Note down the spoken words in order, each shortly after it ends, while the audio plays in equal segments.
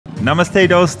Namaste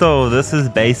dosto, this is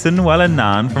Besan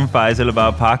Naan from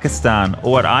Faisalabad, Pakistan,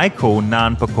 or what I call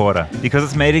Naan Pakoda, because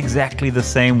it's made exactly the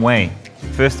same way.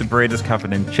 First, the bread is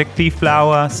covered in chickpea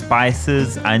flour,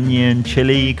 spices, onion,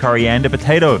 chilli, coriander,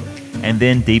 potato, and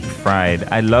then deep fried.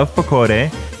 I love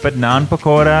pakode, but Naan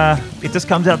Pakoda, it just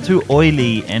comes out too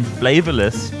oily and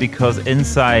flavourless because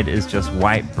inside is just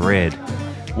white bread.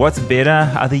 What's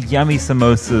better are the yummy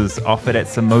samosas offered at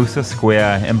Samosa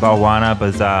Square in Bhawana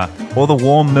Bazaar, or the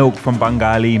warm milk from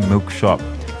Bangali Milk Shop.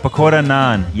 Pakora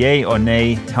Naan, yay or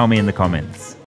nay, tell me in the comments.